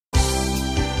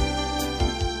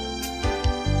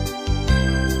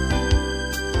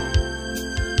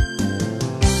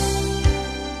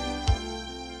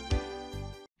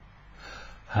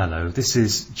Hello, this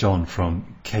is John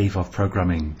from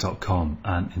caveofprogramming.com,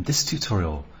 and in this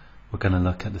tutorial we're going to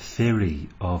look at the theory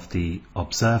of the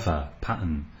observer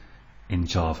pattern in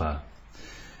Java.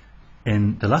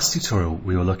 In the last tutorial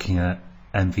we were looking at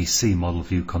MVC, Model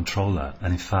View Controller,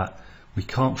 and in fact we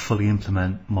can't fully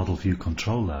implement Model View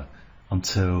Controller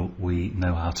until we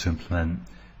know how to implement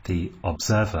the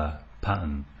observer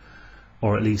pattern,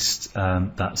 or at least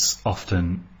that's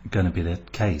often going to be the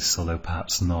case, although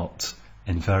perhaps not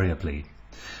invariably.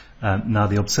 Now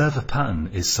the observer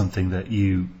pattern is something that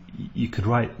you could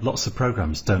write. Lots of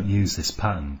programs don't use this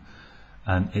pattern,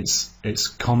 and it's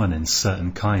common in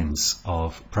certain kinds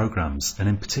of programs, and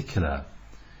in particular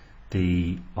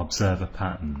the observer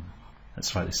pattern,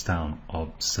 let's write this down,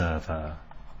 observer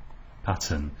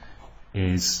pattern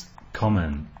is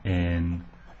common in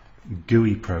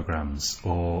GUI programs,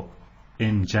 or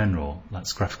in general,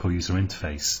 that's graphical user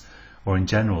interface, or in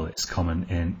general it's common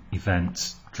in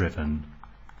event-driven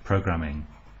programming.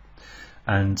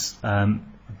 And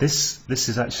this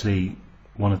is actually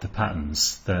one of the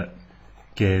patterns that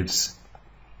gives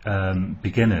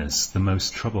beginners the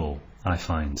most trouble, I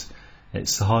find.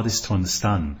 It's the hardest to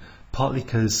understand, partly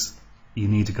because you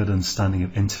need a good understanding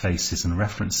of interfaces and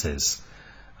references,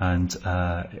 and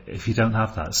if you don't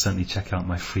have that, certainly check out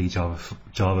my free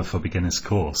Java for Beginners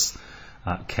course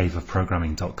at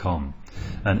caveofprogramming.com.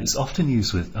 And it's often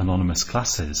used with anonymous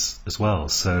classes as well,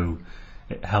 so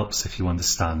it helps if you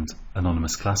understand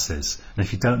anonymous classes. And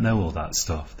if you don't know all that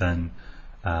stuff, then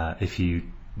if you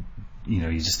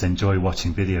just enjoy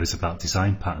watching videos about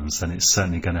design patterns, then it's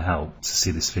certainly going to help to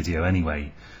see this video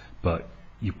anyway. But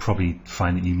you probably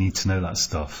find that you need to know that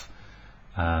stuff,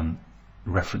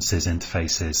 references,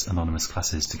 interfaces, anonymous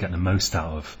classes, to get the most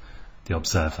out of the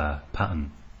observer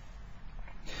pattern.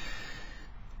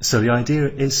 So the idea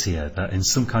is here that in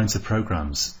some kinds of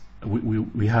programs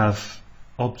we have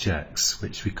objects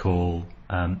which we call,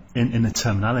 in the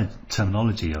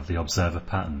terminology of the observer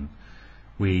pattern,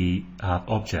 we have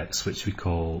objects which we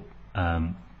call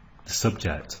the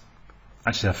subject.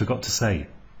 Actually, I forgot to say,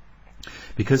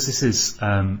 because this is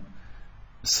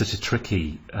such a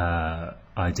tricky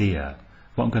idea,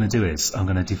 what I'm going to do is I'm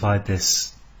going to divide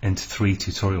this into 3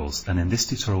 tutorials, and in this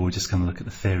tutorial we're just going to look at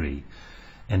the theory.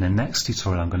 In the next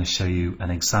tutorial I'm going to show you an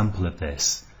example of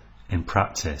this in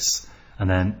practice, and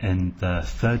then in the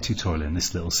 3rd tutorial in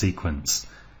this little sequence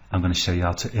I'm going to show you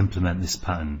how to implement this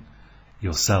pattern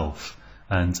yourself.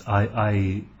 And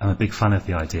I am a big fan of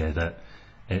the idea that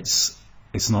it's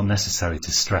not necessary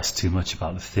to stress too much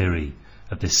about the theory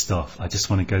of this stuff. I just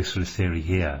want to go through the theory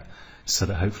here so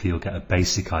that hopefully you'll get a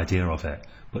basic idea of it,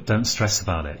 but don't stress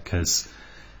about it, because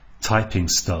typing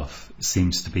stuff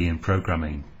seems to be in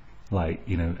programming like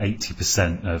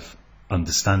 80% of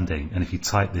understanding, and if you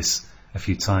type this a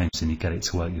few times and you get it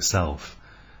to work yourself,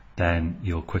 then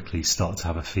you'll quickly start to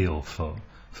have a feel for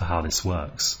how this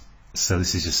works. So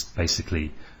this is just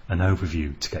basically an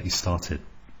overview to get you started.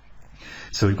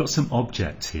 So we've got some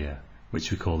object here which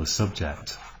we call the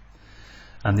subject,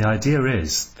 and the idea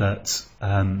is that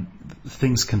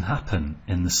things can happen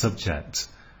in the subject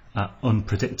at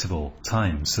unpredictable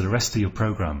times, so the rest of your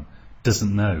program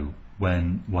doesn't know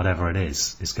when whatever it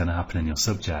is going to happen in your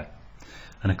subject.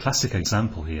 And a classic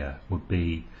example here would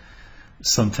be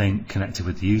something connected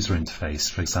with the user interface.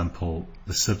 For example,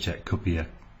 the subject could be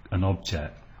an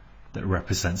object that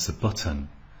represents a button.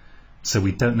 So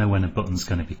we don't know when a button's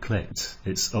going to be clicked.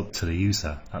 It's up to the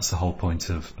user. That's the whole point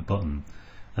of a button.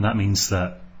 And that means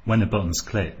that when a button's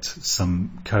clicked,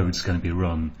 some code's going to be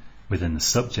run within the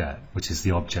subject, which is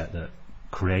the object that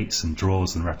creates and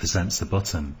draws and represents the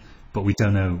button, but we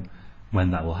don't know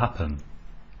when that will happen.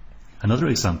 Another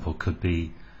example could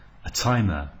be a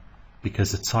timer,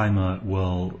 because a timer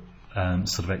will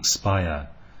sort of expire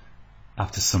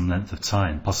after some length of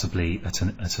time, possibly at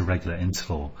a regular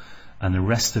interval, and the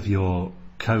rest of your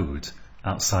code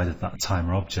outside of that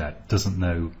timer object doesn't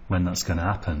know when that's going to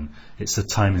happen. It's the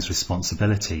timer's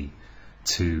responsibility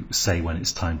to say when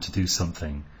it's time to do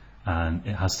something, and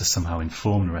it has to somehow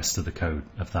inform the rest of the code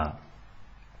of that.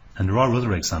 And there are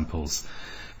other examples.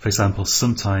 For example,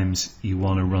 sometimes you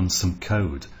want to run some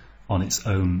code on its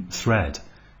own thread,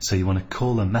 so you want to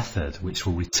call a method which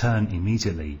will return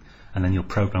immediately, and then your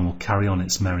program will carry on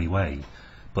its merry way.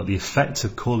 But the effect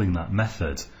of calling that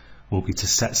method will be to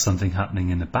set something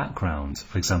happening in the background,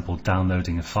 for example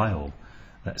downloading a file,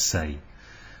 let's say,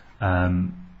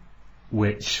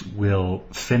 which will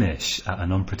finish at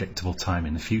an unpredictable time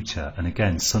in the future. And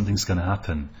again, something's going to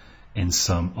happen in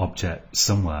some object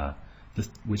somewhere,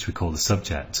 which we call the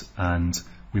subject, and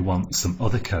we want some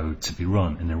other code to be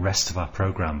run in the rest of our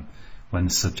program when the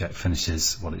subject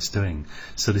finishes what it's doing.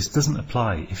 So this doesn't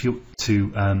apply if you're to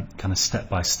kind of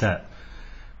step-by-step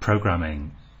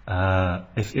programming.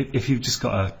 If you've just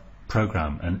got a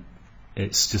program and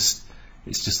it's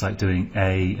just like doing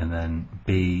A and then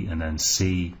B and then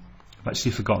C. I've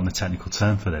actually forgotten the technical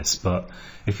term for this, but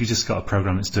if you just got a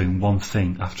program that's doing one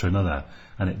thing after another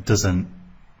and it doesn't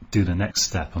do the next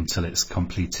step until it's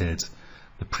completed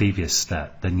the previous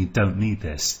step, then you don't need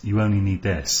this. You only need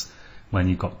this when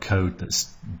you've got code that's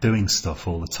doing stuff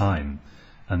all the time,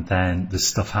 and then there's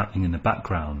stuff happening in the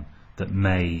background that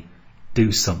may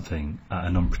do something at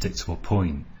an unpredictable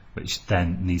point, which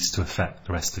then needs to affect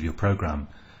the rest of your program.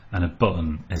 And a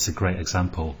button is a great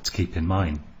example to keep in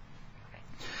mind.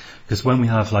 Because when we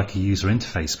have like a user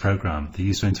interface program, the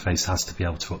user interface has to be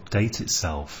able to update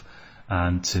itself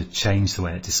and to change the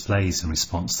way it displays in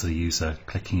response to the user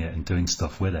clicking it and doing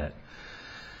stuff with it.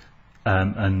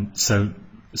 And so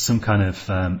some kind of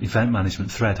event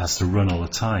management thread has to run all the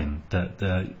time.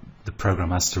 The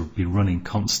program has to be running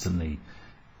constantly,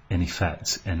 in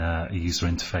effect, in a user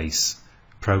interface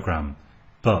program.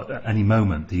 But at any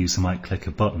moment the user might click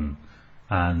a button,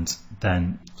 and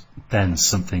then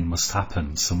something must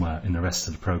happen somewhere in the rest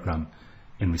of the program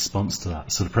in response to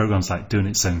that. So the program's like doing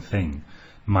its own thing,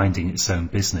 minding its own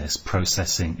business,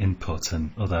 processing input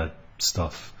and other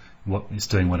stuff. It's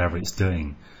doing whatever it's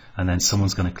doing, and then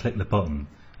someone's going to click the button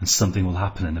and something will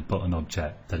happen in the button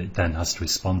object that it then has to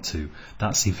respond to.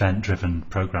 That's event-driven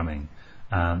programming,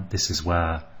 and this is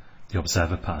where the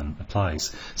observer pattern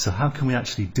applies. So how can we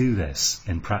actually do this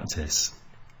in practice?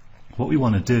 What we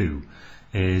want to do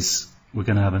is we're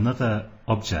going to have another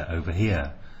object over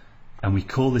here, and we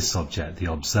call this object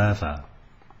the observer.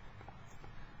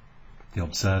 The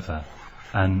observer.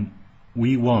 And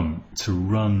we want to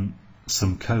run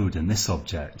some code in this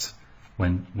object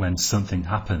when something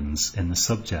happens in the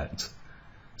subject.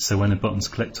 So when a button's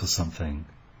clicked or something,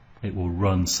 it will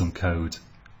run some code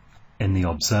in the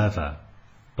observer,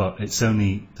 but it's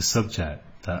only the subject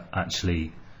that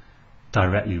actually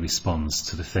directly responds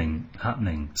to the thing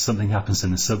happening. Something happens in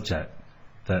the subject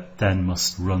that then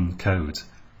must run code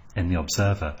in the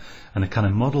observer. And a kind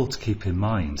of model to keep in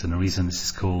mind, and the reason this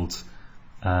is called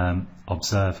the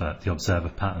observer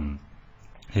pattern,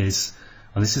 is,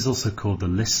 and this is also called the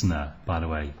listener, by the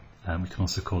way. We can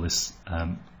also call this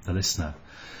the listener.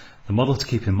 The model to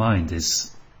keep in mind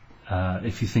is,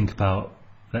 if you think about,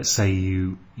 let's say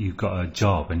you've got a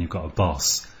job and you've got a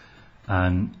boss,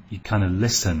 and you kind of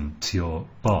listen to your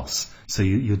boss. So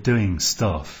you're doing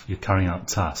stuff, you're carrying out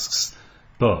tasks,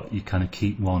 but you kind of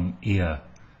keep one ear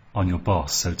on your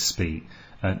boss, so to speak.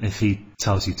 And if he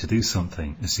tells you to do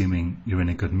something, assuming you're in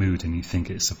a good mood and you think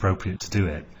it's appropriate to do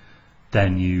it,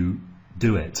 then you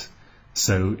do it.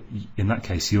 So in that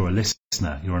case, you're a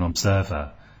listener, you're an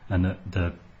observer, and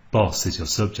the boss is your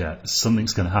subject.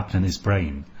 Something's going to happen in his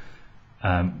brain,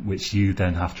 which you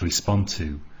then have to respond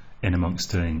to in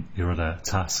amongst doing your other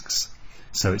tasks.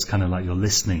 So it's kind of like you're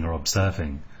listening or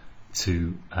observing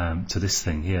to this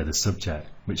thing here, the subject,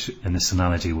 which in this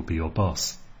analogy will be your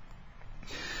boss.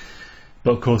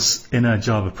 But of course, in a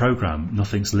Java program,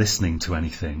 nothing's listening to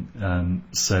anything,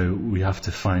 so we have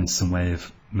to find some way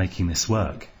of making this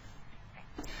work.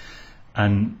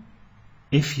 And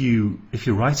if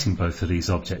you're writing both of these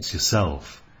objects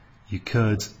yourself, you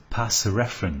could pass a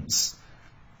reference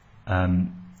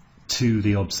to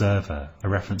the observer, a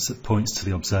reference that points to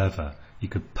the observer. You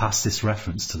could pass this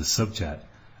reference to the subject,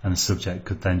 and the subject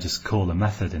could then just call a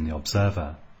method in the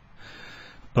observer.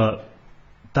 But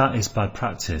that is bad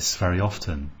practice very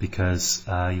often, because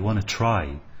you want to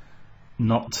try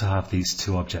not to have these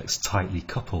two objects tightly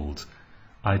coupled.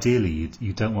 Ideally,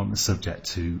 you don't want the subject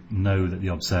to know that the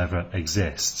observer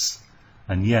exists,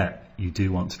 and yet you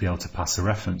do want to be able to pass a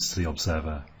reference to the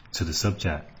observer, to the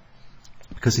subject.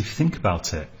 Because if you think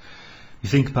about it, you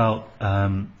think about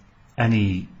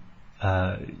any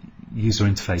user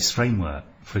interface framework,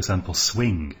 for example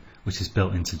Swing, which is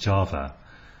built into Java,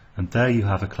 and there you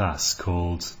have a class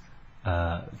called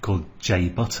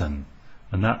JButton,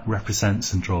 and that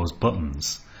represents and draws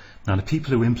buttons. Now the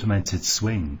people who implemented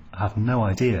Swing have no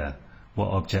idea what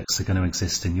objects are going to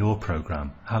exist in your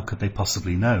program. How could they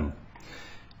possibly know?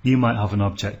 You might have an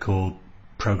object called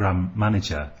Program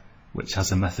Manager, which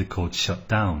has a method called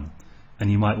shutdown,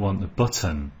 and you might want the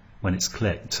button, when it's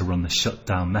clicked, to run the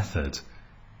shutdown method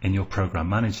in your Program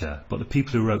Manager. But the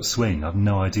people who wrote Swing have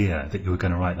no idea that you were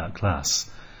going to write that class.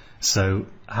 So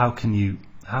how can you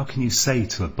say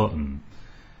to a button,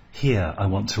 here I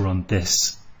want to run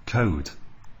this code,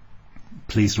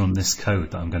 please run this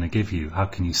code that I'm going to give you? How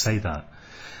can you say that?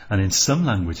 And in some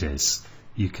languages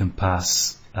you can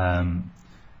pass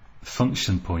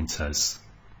function pointers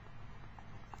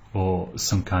or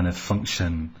some kind of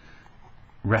function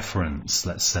reference,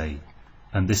 let's say,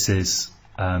 and this is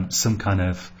some kind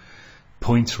of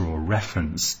pointer or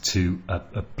reference to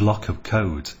a block of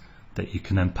code that you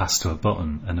can then pass to a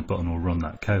button, and a button will run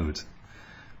that code.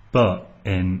 But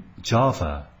in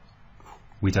Java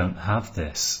we don't have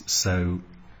this. So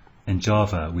in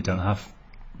Java we don't have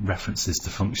references to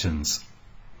functions,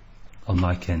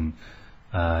 unlike in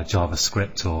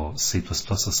JavaScript or C++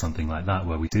 or something like that,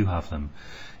 where we do have them.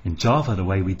 In Java, the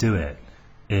way we do it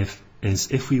is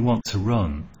if we want to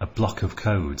run a block of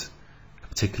code, a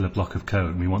particular block of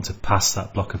code, and we want to pass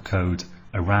that block of code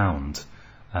around,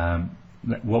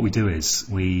 what we do is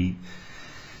we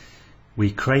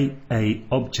create a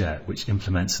object which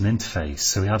implements an interface.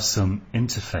 So we have some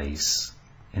interface,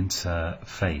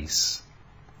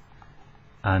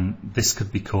 and this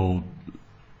could be called,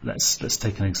 let's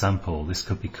take an example. This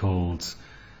could be called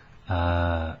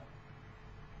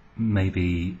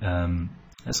maybe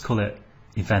let's call it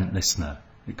event listener.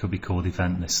 It could be called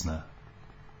event listener,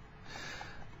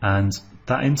 and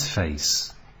that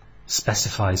interface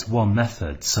specifies one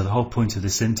method. So the whole point of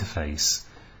this interface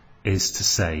is to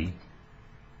say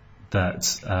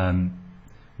that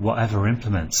whatever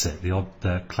implements it,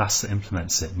 the class that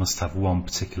implements it, must have one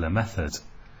particular method.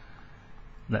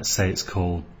 Let's say it's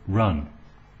called run.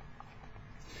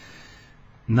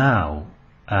 Now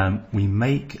we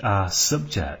make our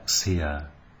subjects here,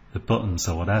 the buttons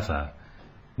or whatever,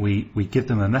 we give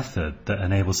them a method that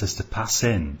enables us to pass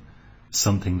in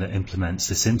something that implements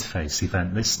this interface,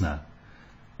 event listener.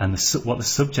 And what the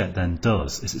subject then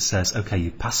does is it says, okay,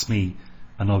 you pass me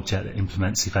an object that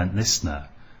implements event listener.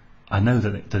 I know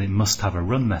that it must have a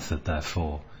run method,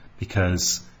 therefore,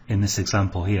 because in this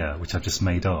example here, which I've just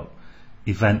made up,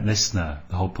 event listener,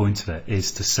 the whole point of it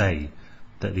is to say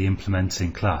that the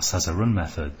implementing class has a run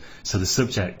method. So the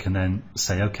subject can then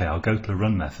say, okay, I'll go to the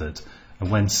run method,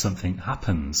 and when something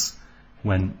happens,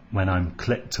 when I'm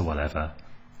clicked or whatever,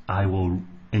 I will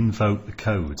invoke the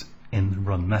code in the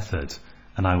run method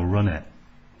and I will run it.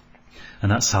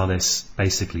 And that's how this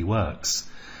basically works.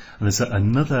 And there's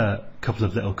another couple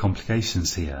of little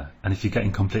complications here, and if you're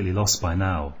getting completely lost by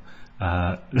now,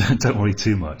 don't worry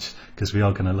too much, because we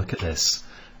are going to look at this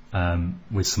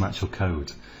with some actual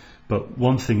code. But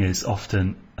one thing is,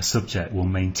 often a subject will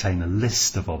maintain a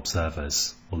list of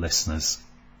observers or listeners.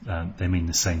 They mean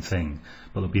the same thing,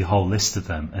 but there'll be a whole list of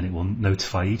them, and it will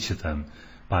notify each of them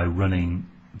by running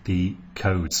the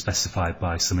code specified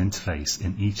by some interface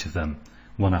in each of them,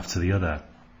 one after the other,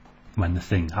 when the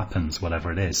thing happens,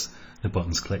 whatever it is, the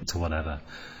button's clicked or whatever.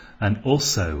 And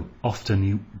also,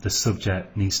 often the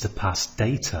subject needs to pass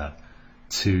data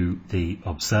to the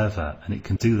observer, and it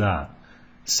can do that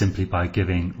simply by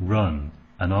giving run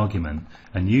an argument.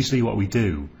 And usually what we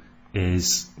do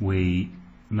is we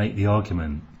make the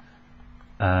argument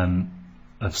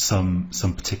of some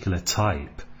particular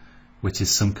type, which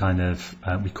is some kind of,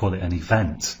 we call it an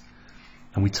event.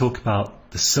 And we talk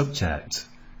about the subject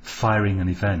firing an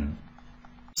event.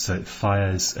 So it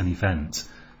fires an event,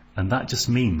 and that just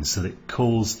means that it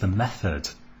calls the method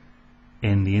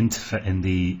in the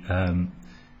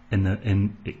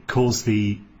it calls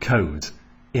the code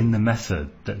in the method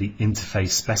that the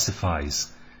interface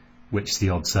specifies, which the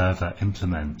observer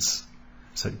implements.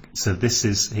 So this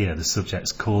is here, the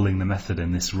subject's calling the method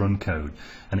in this run code,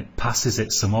 and it passes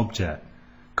it some object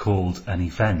called an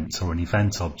event or an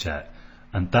event object,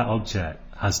 and that object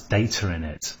has data in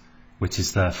it, which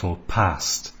is therefore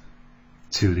passed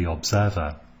to the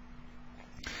observer.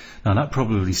 Now that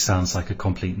probably sounds like a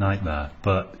complete nightmare,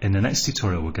 but in the next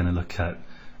tutorial we're going to look at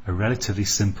a relatively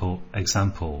simple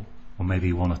example, or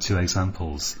maybe one or two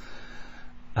examples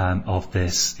of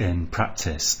this in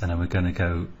practice, and then we're going to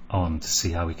go on to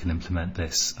see how we can implement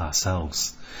this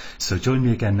ourselves. So join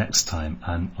me again next time,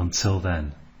 and until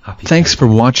then, happy Thanks for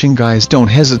watching, guys. Don't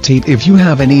hesitate. If you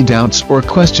have any doubts or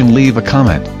question, leave a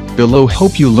comment below.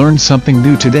 Hope you learned something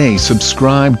new today.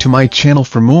 Subscribe to my channel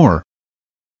for more.